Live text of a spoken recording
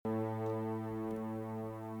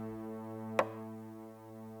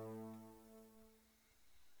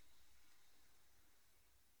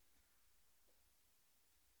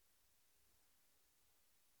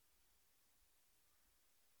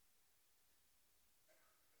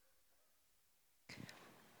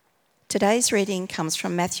Today's reading comes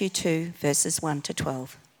from Matthew 2, verses 1 to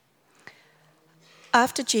 12.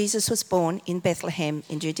 After Jesus was born in Bethlehem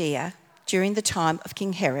in Judea, during the time of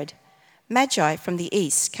King Herod, Magi from the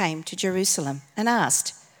east came to Jerusalem and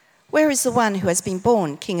asked, "Where is the one who has been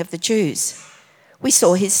born King of the Jews? We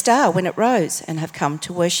saw his star when it rose and have come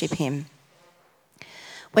to worship him."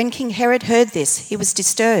 When King Herod heard this, he was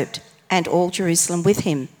disturbed, and all Jerusalem with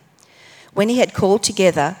him. When he had called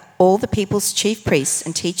together all the people's chief priests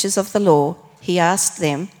and teachers of the law, he asked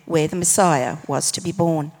them where the Messiah was to be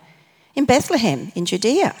born. "In Bethlehem, in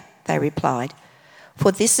Judea," they replied,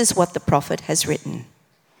 "for this is what the prophet has written.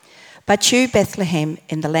 But you, Bethlehem,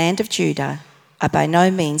 in the land of Judah, are by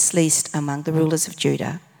no means least among the rulers of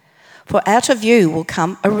Judah. For out of you will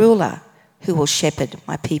come a ruler who will shepherd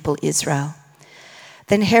my people Israel."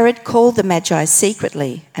 Then Herod called the Magi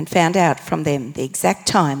secretly and found out from them the exact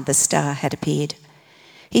time the star had appeared.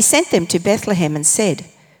 He sent them to Bethlehem and said,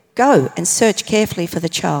 "Go and search carefully for the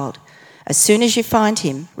child. As soon as you find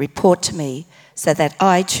him, report to me, so that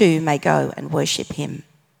I too may go and worship him."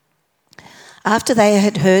 After they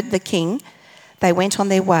had heard the king, they went on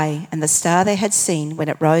their way, and the star they had seen when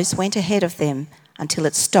it rose went ahead of them until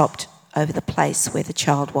it stopped over the place where the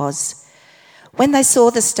child was. When they saw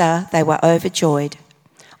the star, they were overjoyed.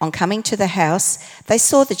 On coming to the house, they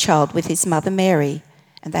saw the child with his mother Mary,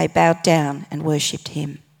 and they bowed down and worshipped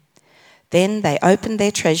him. Then they opened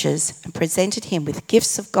their treasures and presented him with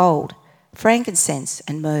gifts of gold, frankincense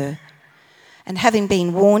and myrrh. And having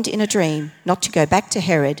been warned in a dream not to go back to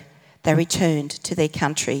Herod, they returned to their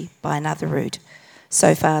country by another route.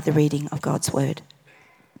 So far, the reading of God's word.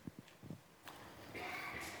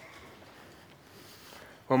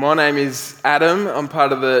 Well, my name is Adam. I'm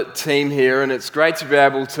part of the team here, and it's great to be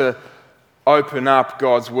able to open up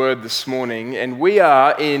God's word this morning. And we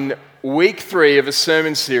are in week 3 of a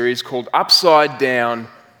sermon series called Upside Down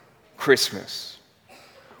Christmas.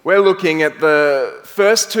 We're looking at the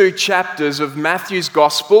first 2 chapters of Matthew's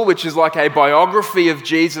Gospel, which is like a biography of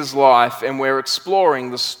Jesus' life, and we're exploring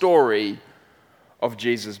the story of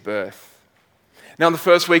Jesus' birth. Now, in the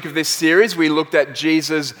first week of this series, we looked at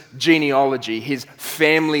Jesus' genealogy, his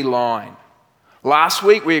family line. Last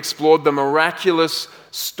week, we explored the miraculous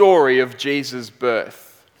story of Jesus'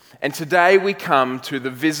 birth. And today, we come to the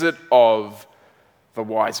visit of the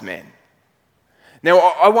wise men. Now,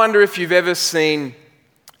 I wonder if you've ever seen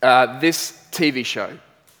this TV show,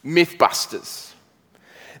 Mythbusters.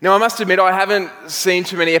 Now, I must admit, I haven't seen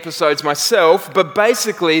too many episodes myself, but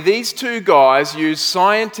basically, these 2 guys use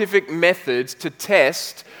scientific methods to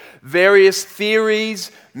test various theories,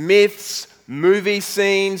 myths, movie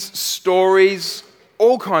scenes, stories,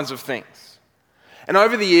 all kinds of things. And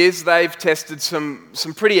over the years, they've tested some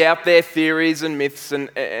pretty out there theories and myths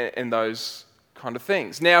and those kind of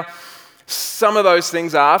things. Now, some of those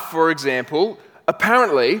things are, for example,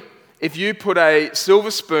 apparently, if you put a silver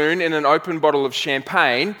spoon in an open bottle of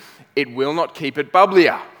champagne, it will not keep it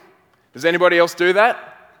bubblier. Does anybody else do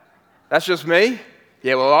that? That's just me?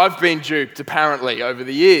 Yeah, well, I've been duped, apparently, over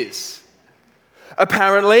the years.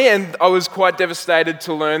 Apparently, and I was quite devastated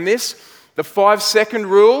to learn this, the 5-second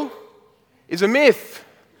rule is a myth.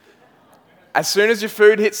 As soon as your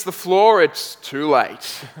food hits the floor, it's too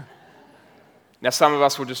late. Now, some of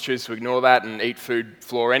us will just choose to ignore that and eat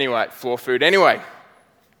floor food anyway.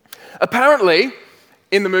 Apparently,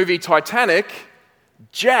 in the movie Titanic,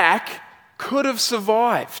 Jack could have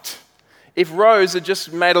survived if Rose had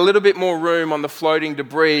just made a little bit more room on the floating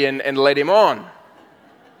debris and let him on.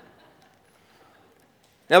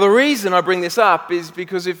 Now, the reason I bring this up is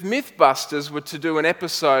because if Mythbusters were to do an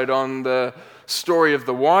episode on the story of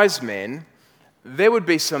the wise men, there would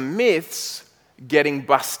be some myths getting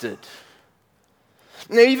busted.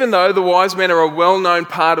 Now, even though the wise men are a well-known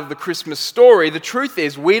part of the Christmas story, the truth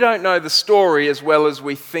is we don't know the story as well as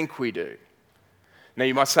we think we do. Now,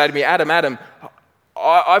 you might say to me, Adam,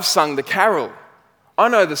 I've sung the carol. I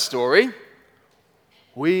know the story.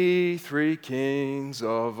 We 3 kings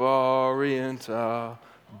of Orient are,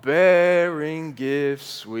 bearing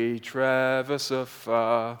gifts we traverse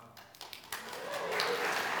afar.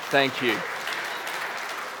 Thank you.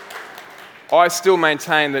 I still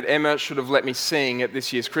maintain that Emma should have let me sing at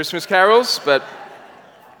this year's Christmas carols, but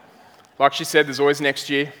like she said, there's always next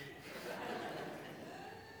year.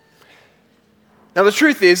 Now, the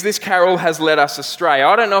truth is, this carol has led us astray.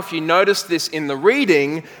 I don't know if you noticed this in the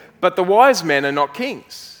reading, but the wise men are not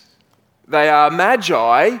kings. They are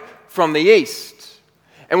magi from the east.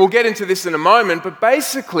 And we'll get into this in a moment, but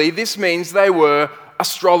basically this means they were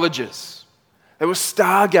astrologers. They were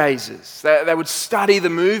stargazers. They would study the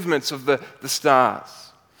movements of the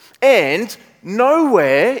stars. And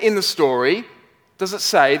nowhere in the story does it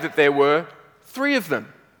say that there were 3 of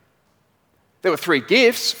them? There were 3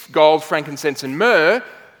 gifts, gold, frankincense, and myrrh,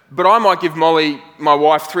 but I might give Molly, my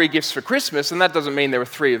wife, 3 gifts for Christmas, and that doesn't mean there were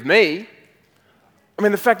 3 of me. I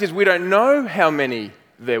mean, the fact is we don't know how many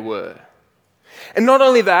there were. And not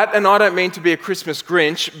only that, and I don't mean to be a Christmas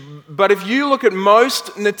Grinch, but if you look at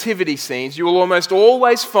most nativity scenes, you will almost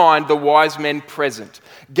always find the wise men present,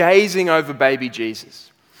 gazing over baby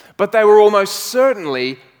Jesus. But they were almost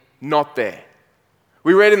certainly not there.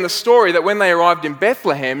 We read in the story that when they arrived in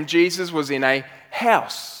Bethlehem, Jesus was in a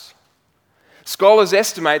house. Scholars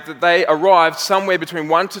estimate that they arrived somewhere between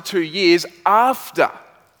 1 to 2 years after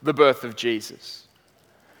the birth of Jesus.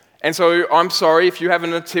 And so I'm sorry if you have a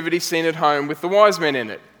nativity scene at home with the wise men in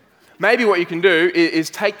it. Maybe what you can do is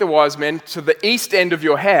take the wise men to the east end of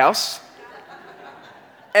your house,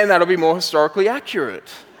 and that'll be more historically accurate.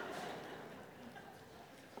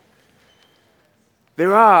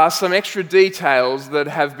 There are some extra details that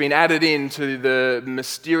have been added into the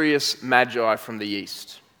mysterious Magi from the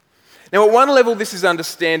east. Now, at one level, this is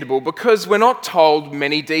understandable because we're not told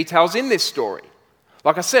many details in this story.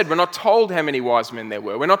 Like I said, we're not told how many wise men there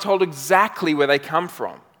were. We're not told exactly where they come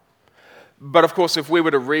from. But of course, if we were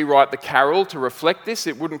to rewrite the carol to reflect this,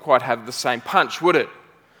 it wouldn't quite have the same punch, would it?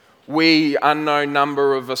 We, unknown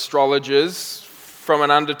number of astrologers from an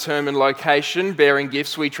undetermined location, bearing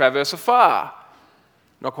gifts we traverse afar.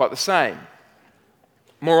 Not quite the same.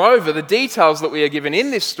 Moreover, the details that we are given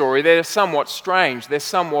in this story, they're somewhat strange. They're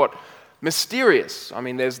somewhat mysterious. I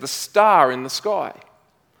mean, there's the star in the sky.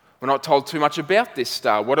 We're not told too much about this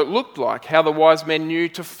star, what it looked like, how the wise men knew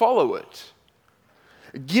to follow it.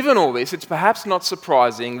 Given all this, it's perhaps not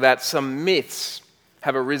surprising that some myths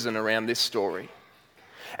have arisen around this story.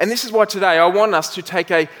 And this is why today I want us to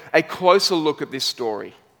take a closer look at this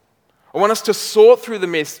story. I want us to sort through the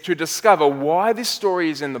myths to discover why this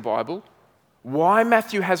story is in the Bible, why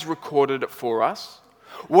Matthew has recorded it for us,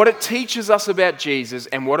 what it teaches us about Jesus,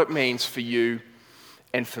 and what it means for you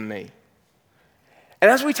and for me. And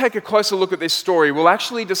as we take a closer look at this story, we'll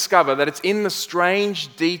actually discover that it's in the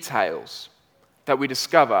strange details that we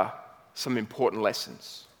discover some important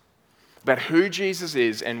lessons about who Jesus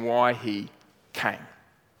is and why he came.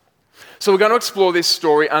 So we're going to explore this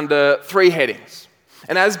story under 3 headings.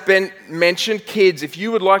 And as Ben mentioned, kids, if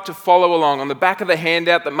you would like to follow along, on the back of the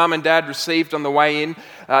handout that Mum and Dad received on the way in,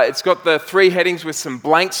 it's got the 3 headings with some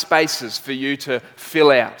blank spaces for you to fill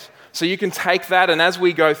out. So you can take that, and as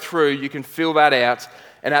we go through, you can fill that out,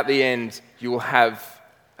 and at the end, you will have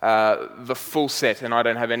the full set, and I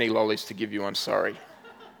don't have any lollies to give you, I'm sorry.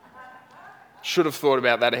 Should have thought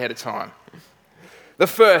about that ahead of time. The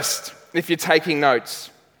first, if you're taking notes,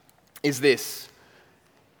 is this.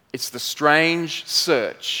 It's the strange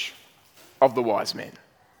search of the wise men.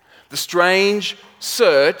 The strange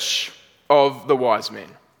search of the wise men.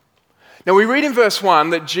 Now we read in verse 1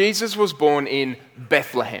 that Jesus was born in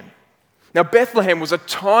Bethlehem. Now, Bethlehem was a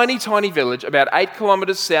tiny, tiny village about 8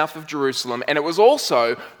 kilometers south of Jerusalem, and it was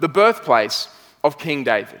also the birthplace of King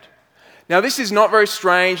David. Now, this is not very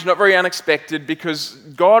strange, not very unexpected, because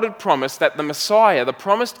God had promised that the Messiah, the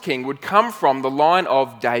promised king, would come from the line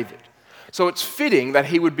of David. So it's fitting that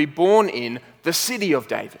he would be born in the city of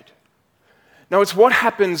David. Now, it's what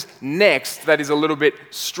happens next that is a little bit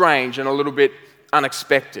strange and a little bit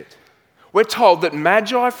unexpected. We're told that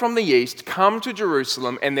Magi from the east come to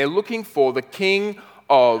Jerusalem and they're looking for the King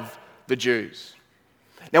of the Jews.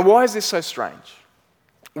 Now, why is this so strange?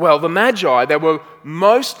 Well, the Magi, they were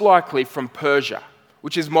most likely from Persia,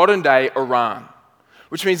 which is modern-day Iran,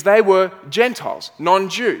 which means they were Gentiles,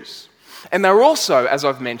 non-Jews. And they were also, as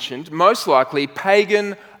I've mentioned, most likely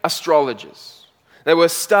pagan astrologers. They were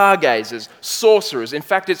stargazers, sorcerers. In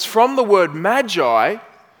fact, it's from the word magi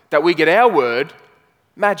that we get our word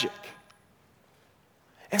magic.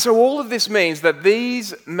 And so all of this means that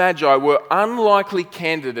these magi were unlikely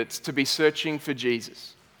candidates to be searching for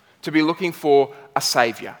Jesus, to be looking for a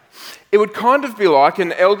saviour. It would kind of be like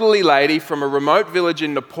an elderly lady from a remote village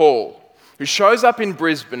in Nepal who shows up in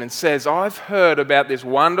Brisbane and says, I've heard about this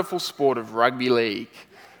wonderful sport of rugby league.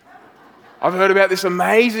 I've heard about this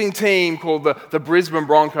amazing team called the Brisbane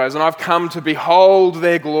Broncos, and I've come to behold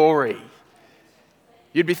their glory.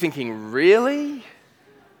 You'd be thinking, really?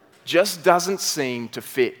 Just doesn't seem to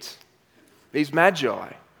fit. These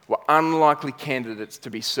magi were unlikely candidates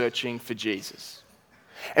to be searching for Jesus.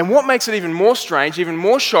 And what makes it even more strange, even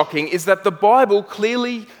more shocking, is that the Bible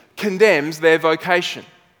clearly condemns their vocation.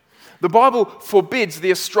 The Bible forbids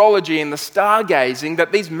the astrology and the stargazing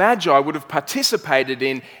that these magi would have participated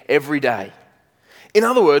in every day. In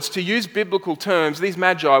other words, to use biblical terms, these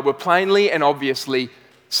magi were plainly and obviously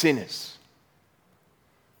sinners.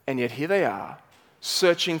 And yet here they are,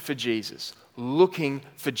 searching for Jesus, looking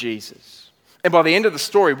for Jesus. And by the end of the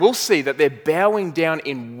story, we'll see that they're bowing down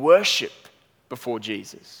in worship before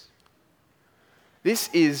Jesus. This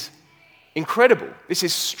is incredible. This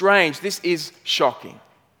is strange. This is shocking.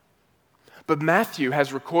 But Matthew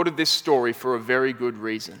has recorded this story for a very good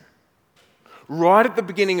reason. Right at the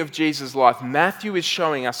beginning of Jesus' life, Matthew is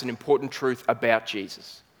showing us an important truth about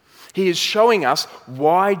Jesus. He is showing us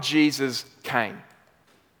why Jesus came.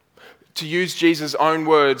 To use Jesus' own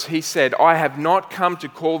words, he said, "I have not come to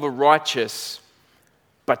call the righteous,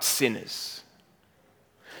 but sinners."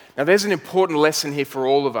 Now there's an important lesson here for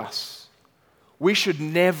all of us. We should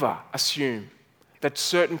never assume that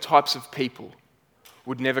certain types of people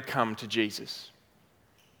would never come to Jesus,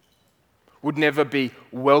 would never be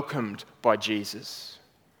welcomed by Jesus.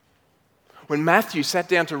 When Matthew sat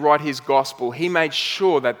down to write his gospel, he made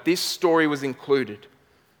sure that this story was included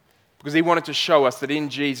because he wanted to show us that in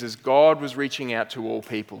Jesus, God was reaching out to all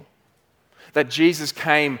people, that Jesus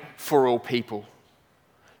came for all people,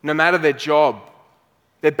 no matter their job,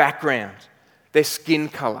 their background, their skin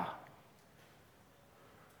color.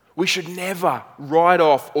 We should never write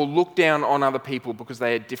off or look down on other people because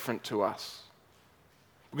they are different to us,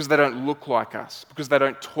 because they don't look like us, because they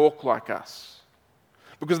don't talk like us,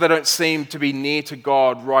 because they don't seem to be near to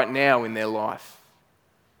God right now in their life.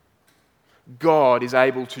 God is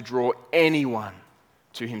able to draw anyone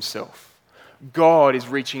to himself. God is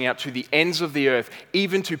reaching out to the ends of the earth,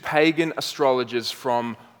 even to pagan astrologers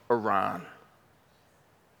from Iran.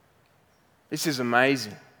 This is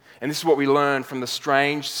amazing. And this is what we learn from the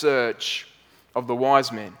strange search of the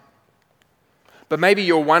wise men. But maybe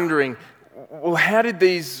you're wondering, well, how did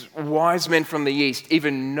these wise men from the east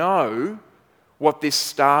even know what this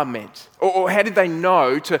star meant? Or how did they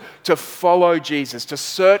know to follow Jesus, to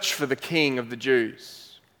search for the King of the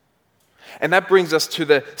Jews? And that brings us to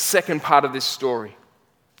the second part of this story.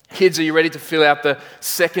 Kids, are you ready to fill out the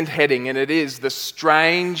second heading? And it is the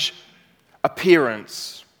strange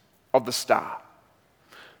appearance of the star.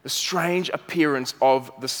 The strange appearance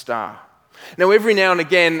of the star. Now, every now and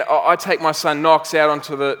again, I take my son Knox out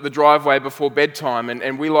onto the driveway before bedtime,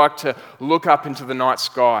 and we like to look up into the night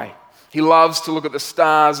sky. He loves to look at the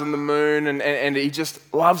stars and the moon, and he just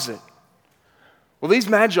loves it. Well, these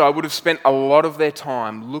magi would have spent a lot of their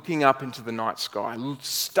time looking up into the night sky,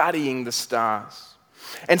 studying the stars.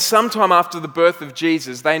 And sometime after the birth of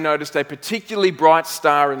Jesus, they noticed a particularly bright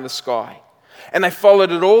star in the sky. And they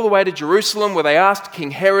followed it all the way to Jerusalem, where they asked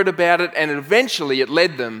King Herod about it, and eventually it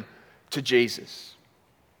led them to Jesus.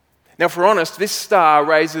 Now, if we're honest, this star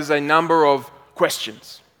raises a number of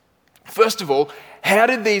questions. First of all, how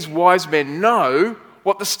did these wise men know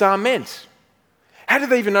what the star meant? How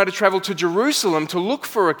did they even know to travel to Jerusalem to look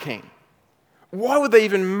for a king? Why would they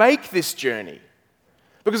even make this journey?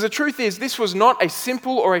 Because the truth is, this was not a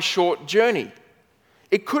simple or a short journey.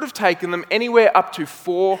 It could have taken them anywhere up to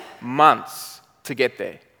 4 months to get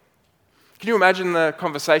there. Can you imagine the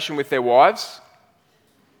conversation with their wives?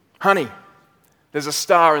 Honey, there's a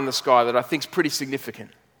star in the sky that I think is pretty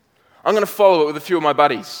significant. I'm going to follow it with a few of my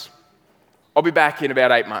buddies. I'll be back in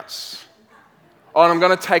about 8 months. Oh, and I'm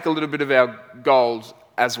going to take a little bit of our gold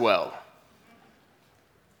as well.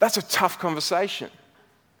 That's a tough conversation.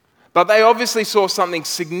 But they obviously saw something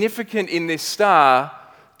significant in this star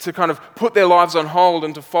to kind of put their lives on hold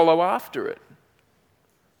and to follow after it.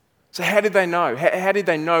 So how did they know? How did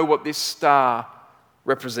they know what this star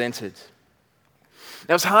represented?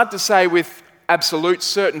 Now, it's hard to say with absolute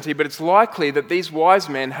certainty, but it's likely that these wise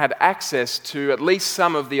men had access to at least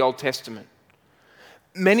some of the Old Testament.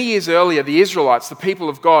 Many years earlier, the Israelites, the people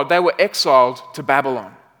of God, they were exiled to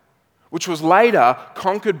Babylon, which was later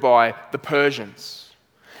conquered by the Persians.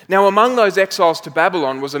 Now, among those exiles to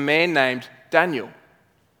Babylon was a man named Daniel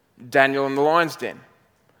in the lion's den.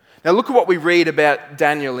 Now look at what we read about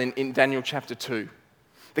Daniel in Daniel chapter 2.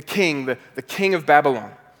 The king of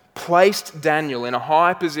Babylon, placed Daniel in a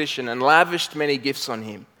high position and lavished many gifts on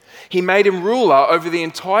him. He made him ruler over the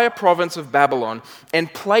entire province of Babylon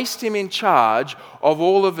and placed him in charge of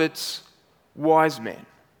all of its wise men.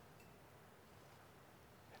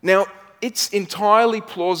 Now, it's entirely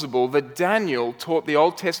plausible that Daniel taught the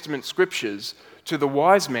Old Testament scriptures to the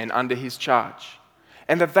wise men under his charge,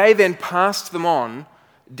 and that they then passed them on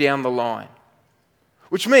down the line.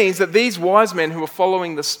 Which means that these wise men who were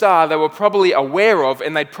following the star, they were probably aware of,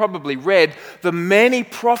 and they'd probably read, the many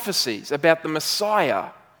prophecies about the Messiah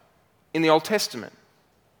in the Old Testament.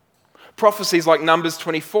 Prophecies like Numbers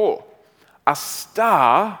 24. A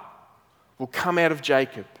star will come out of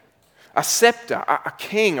Jacob. A scepter, a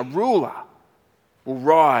king, a ruler will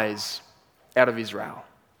rise out of Israel.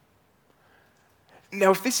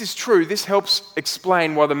 Now, if this is true, this helps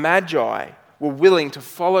explain why the Magi were willing to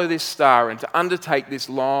follow this star and to undertake this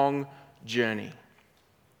long journey.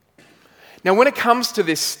 Now, when it comes to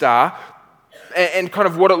this star and kind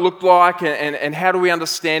of what it looked like and how do we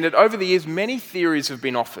understand it, over the years, many theories have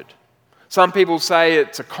been offered. Some people say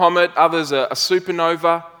it's a comet, others a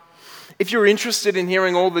supernova. If you're interested in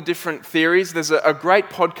hearing all the different theories, there's a great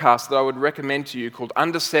podcast that I would recommend to you called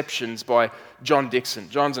Undeceptions by John Dixon.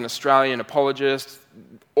 John's an Australian apologist,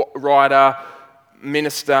 writer,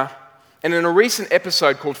 minister. And in a recent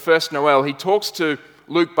episode called First Noel, he talks to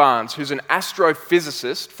Luke Barnes, who's an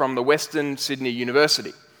astrophysicist from the Western Sydney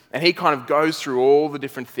University. And he kind of goes through all the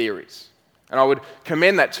different theories. And I would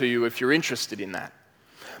commend that to you if you're interested in that.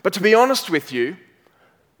 But to be honest with you,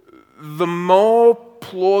 the more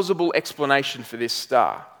plausible explanation for this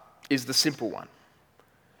star is the simple one.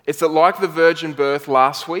 It's that, like the virgin birth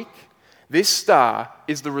last week, this star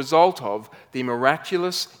is the result of the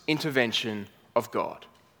miraculous intervention of God.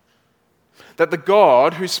 That the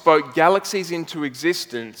God who spoke galaxies into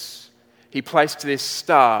existence, he placed this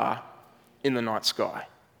star in the night sky.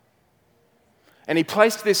 And he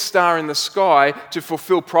placed this star in the sky to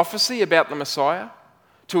fulfill prophecy about the Messiah,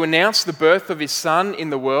 to announce the birth of his son in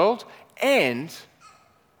the world, and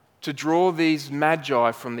to draw these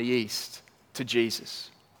magi from the east to Jesus.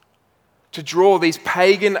 To draw these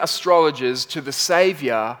pagan astrologers to the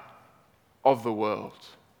Saviour of the world.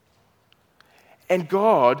 And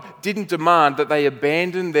God didn't demand that they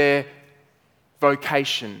abandon their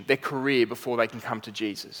vocation, their career, before they can come to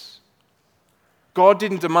Jesus. God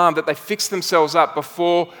didn't demand that they fix themselves up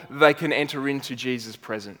before they can enter into Jesus'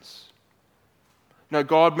 presence. No,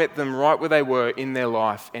 God met them right where they were in their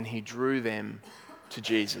life, and he drew them to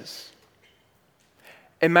Jesus.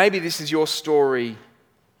 And maybe this is your story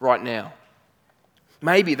right now.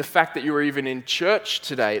 Maybe the fact that you're even in church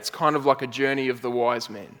today, it's kind of like a journey of the wise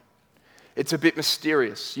men. It's a bit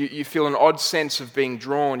mysterious. You feel an odd sense of being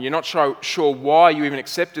drawn. You're not sure why you even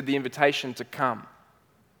accepted the invitation to come.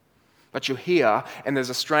 But you're here, and there's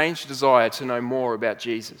a strange desire to know more about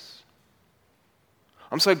Jesus.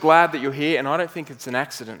 I'm so glad that you're here, and I don't think it's an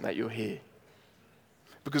accident that you're here.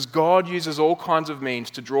 Because God uses all kinds of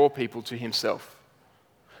means to draw people to himself.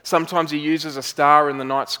 Sometimes he uses a star in the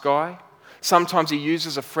night sky. Sometimes he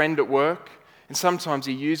uses a friend at work. And sometimes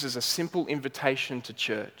he uses a simple invitation to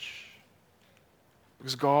church.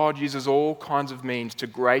 Because God uses all kinds of means to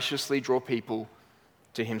graciously draw people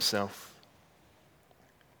to himself.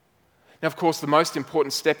 Now, of course, the most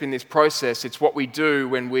important step in this process, it's what we do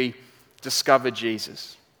when we discover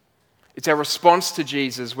Jesus. It's our response to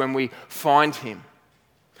Jesus when we find him.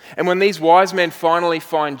 And when these wise men finally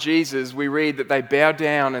find Jesus, we read that they bow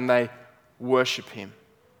down and they worship him.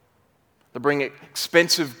 They bring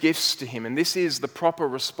expensive gifts to him, and this is the proper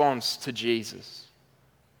response to Jesus.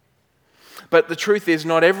 But the truth is,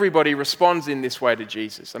 not everybody responds in this way to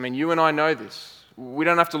Jesus. I mean, you and I know this. We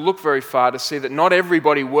don't have to look very far to see that not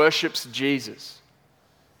everybody worships Jesus.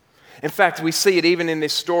 In fact, we see it even in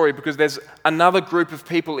this story because there's another group of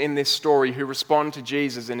people in this story who respond to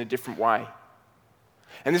Jesus in a different way.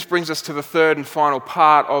 And this brings us to the third and final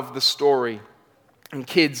part of the story. And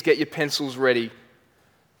kids, get your pencils ready.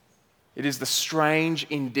 It is the strange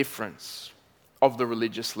indifference of the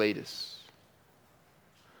religious leaders.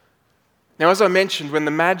 Now, as I mentioned, when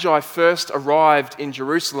the Magi first arrived in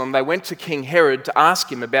Jerusalem, they went to King Herod to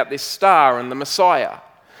ask him about this star and the Messiah.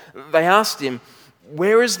 They asked him,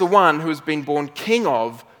 "Where is the one who has been born king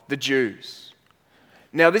of the Jews?"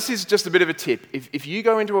 Now, this is just a bit of a tip. If you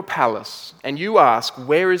go into a palace and you ask,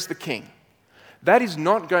 "Where is the king?" that is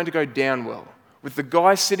not going to go down well with the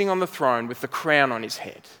guy sitting on the throne with the crown on his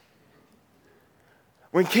head.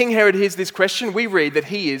 When King Herod hears this question, we read that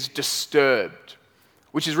he is disturbed,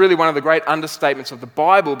 which is really one of the great understatements of the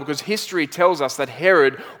Bible because history tells us that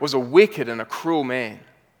Herod was a wicked and a cruel man.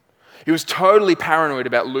 He was totally paranoid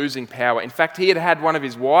about losing power. In fact, he had had one of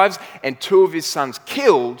his wives and two of his sons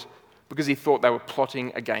killed because he thought they were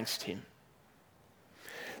plotting against him.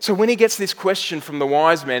 So when he gets this question from the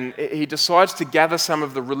wise men, he decides to gather some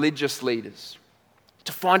of the religious leaders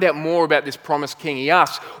to find out more about this promised king. He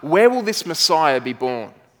asks, "Where will this Messiah be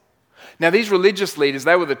born?" Now, these religious leaders,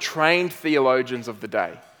 they were the trained theologians of the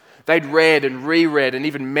day. They'd read and reread and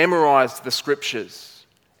even memorized the scriptures.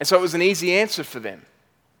 And so it was an easy answer for them.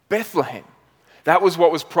 Bethlehem. That was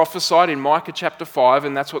what was prophesied in Micah chapter 5,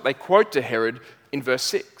 and that's what they quote to Herod in verse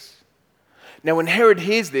 6. Now, when Herod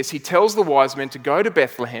hears this, he tells the wise men to go to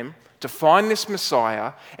Bethlehem to find this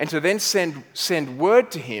Messiah and to then send word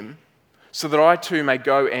to him so that I too may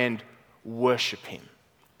go and worship him,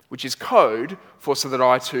 which is code for so that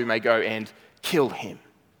I too may go and kill him.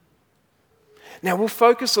 Now, we'll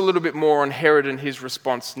focus a little bit more on Herod and his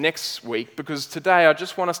response next week, because today I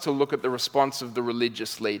just want us to look at the response of the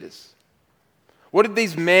religious leaders. What did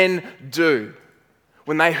these men do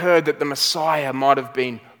when they heard that the Messiah might have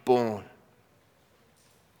been born?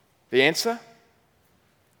 The answer?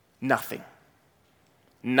 Nothing.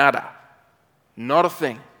 Nada. Not a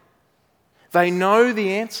thing. They know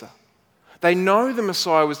the answer. They know the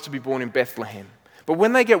Messiah was to be born in Bethlehem. But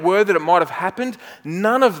when they get word that it might have happened,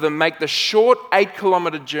 none of them make the short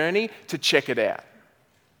 8-kilometre journey to check it out.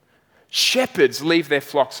 Shepherds leave their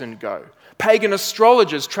flocks and go. Pagan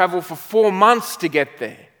astrologers travel for 4 months to get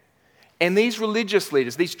there. And these religious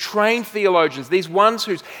leaders, these trained theologians, these ones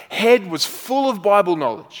whose head was full of Bible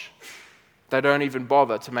knowledge, they don't even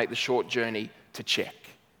bother to make the short journey to check.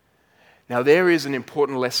 Now, there is an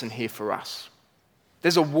important lesson here for us.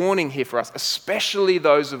 There's a warning here for us, especially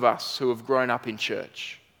those of us who have grown up in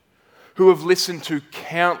church, who have listened to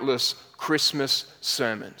countless Christmas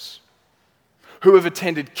sermons, who have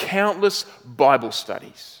attended countless Bible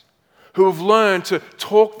studies, who have learned to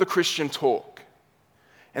talk the Christian talk.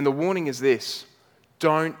 And the warning is this: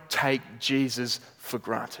 don't take Jesus for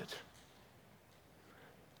granted.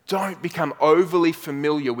 Don't become overly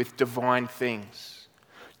familiar with divine things.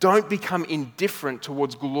 Don't become indifferent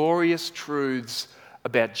towards glorious truths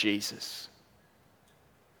about Jesus.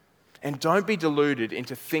 And don't be deluded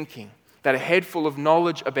into thinking that a head full of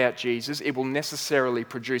knowledge about Jesus, it will necessarily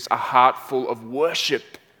produce a heart full of worship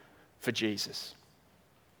for Jesus.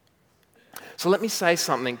 So let me say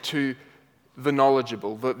something to the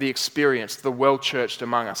knowledgeable, the experienced, the well-churched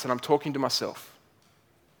among us, and I'm talking to myself.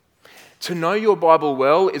 To know your Bible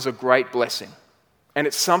well is a great blessing, and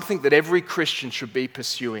it's something that every Christian should be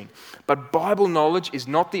pursuing. But Bible knowledge is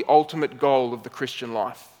not the ultimate goal of the Christian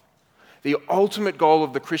life. The ultimate goal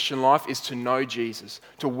of the Christian life is to know Jesus,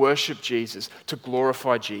 to worship Jesus, to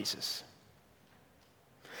glorify Jesus.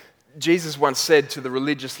 Jesus once said to the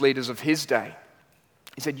religious leaders of his day,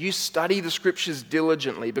 he said, "You study the scriptures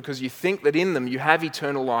diligently because you think that in them you have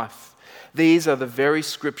eternal life. These are the very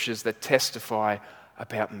scriptures that testify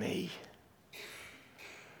about me."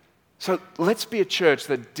 So let's be a church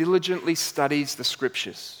that diligently studies the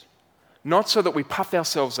scriptures, not so that we puff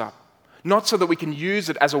ourselves up, not so that we can use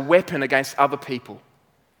it as a weapon against other people,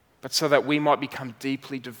 but so that we might become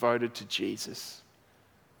deeply devoted to Jesus,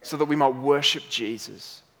 so that we might worship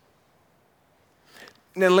Jesus.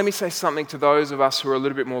 Now, let me say something to those of us who are a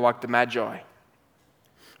little bit more like the Magi.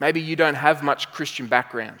 Maybe you don't have much Christian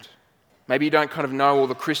background. Maybe you don't kind of know all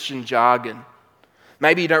the Christian jargon.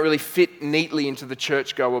 Maybe you don't really fit neatly into the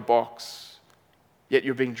churchgoer box, yet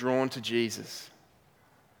you're being drawn to Jesus.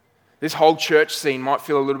 This whole church scene might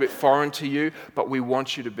feel a little bit foreign to you, but we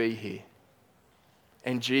want you to be here.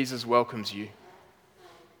 And Jesus welcomes you.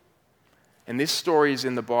 And this story is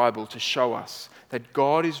in the Bible to show us that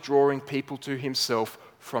God is drawing people to himself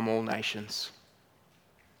from all nations.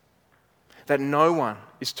 That no one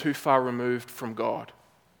is too far removed from God.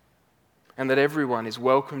 And that everyone is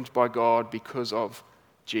welcomed by God because of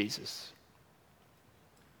Jesus.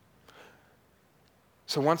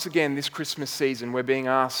 So once again, this Christmas season, we're being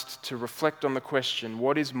asked to reflect on the question,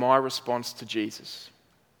 what is my response to Jesus?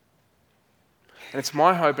 And it's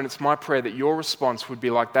my hope and it's my prayer that your response would be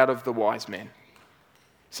like that of the wise men.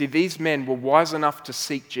 See, these men were wise enough to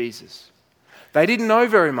seek Jesus. They didn't know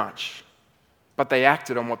very much, but they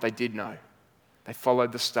acted on what they did know. They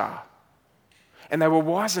followed the star. And they were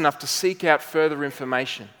wise enough to seek out further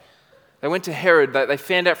information. They went to Herod, they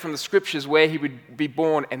found out from the scriptures where he would be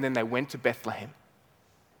born, and then they went to Bethlehem.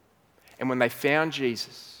 And when they found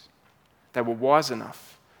Jesus, they were wise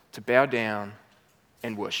enough to bow down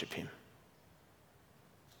and worship him.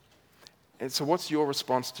 And so what's your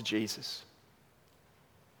response to Jesus?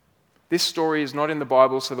 This story is not in the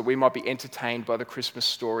Bible so that we might be entertained by the Christmas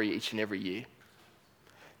story each and every year.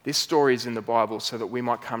 This story is in the Bible so that we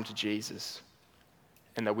might come to Jesus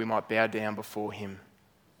and that we might bow down before him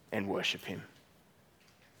and worship him.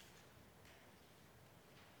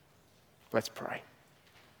 Let's pray.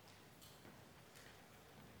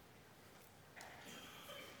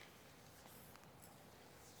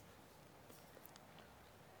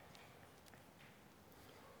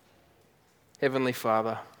 Heavenly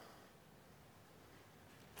Father,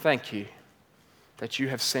 thank you that you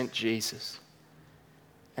have sent Jesus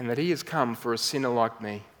and that he has come for a sinner like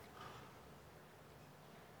me.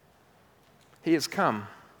 He has come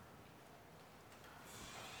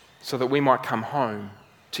so that we might come home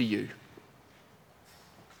to you.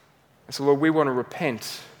 And so, Lord, we want to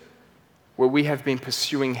repent where we have been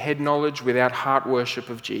pursuing head knowledge without heart worship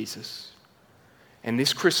of Jesus. And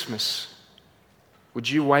this Christmas, would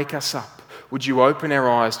you wake us up? would you open our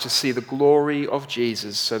eyes to see the glory of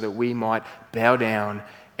Jesus so that we might bow down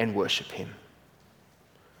and worship him.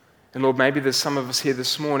 And Lord, maybe there's some of us here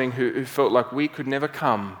this morning who felt like we could never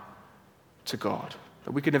come to God,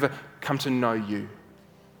 that we could never come to know you.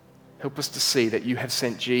 Help us to see that you have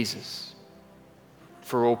sent Jesus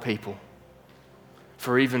for all people,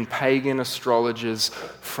 for even pagan astrologers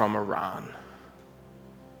from Iran.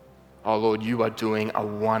 Oh Lord, you are doing a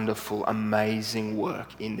wonderful, amazing work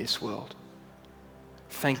in this world.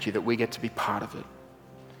 Thank you that we get to be part of it.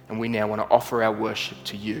 And we now want to offer our worship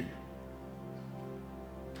to you.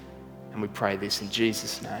 And we pray this in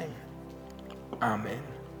Jesus' name. Amen.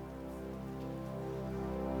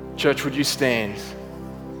 Church, would you stand?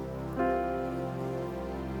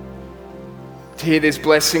 To hear this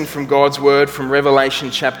blessing from God's word from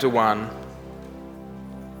Revelation chapter 1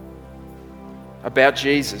 about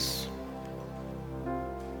Jesus.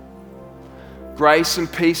 Grace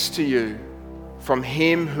and peace to you from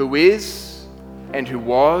him who is and who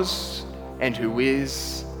was and who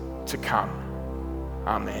is to come.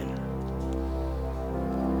 Amen.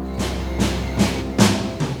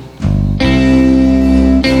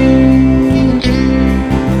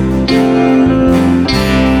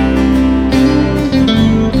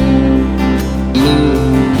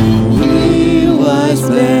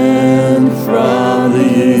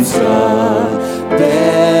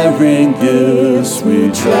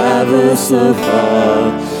 We travel so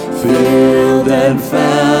far, field and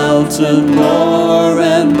fountain, moor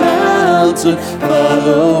and mountain,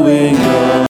 following on.